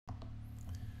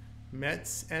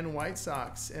Mets and White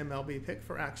Sox MLB pick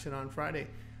for action on Friday.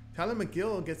 Tyler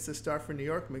McGill gets the start for New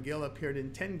York. McGill appeared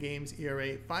in 10 games,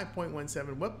 ERA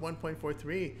 5.17, whip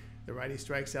 1.43. The righty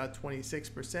strikes out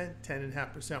 26%,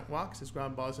 10.5% walks. His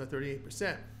ground balls are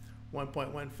 38%.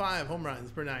 1.15 home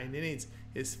runs per 9 innings.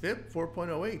 His FIP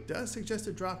 4.08 does suggest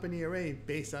a drop in ERA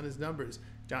based on his numbers.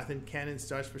 Jonathan Cannon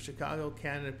starts for Chicago.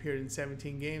 Cannon appeared in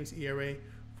 17 games, ERA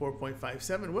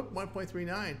 4.57, whip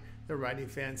 1.39. The righty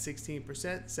fans 16%,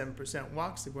 7%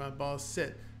 walks. The ground balls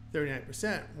sit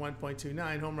 39%,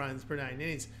 1.29 home runs per 9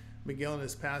 innings. McGill in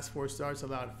his past 4 starts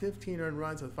allowed 15 earned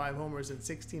runs with 5 homers and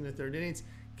 16 1/3 innings.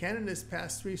 Cannon in his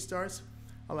past 3 starts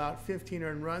allowed 15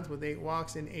 earned runs with 8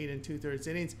 walks in 8 2/3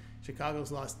 innings.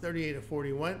 Chicago's lost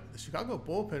 38-41. The Chicago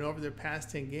bullpen over their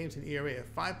past 10 games an ERA of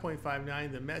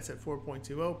 5.59. The Mets at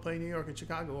 4.20 play New York and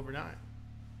Chicago overnight.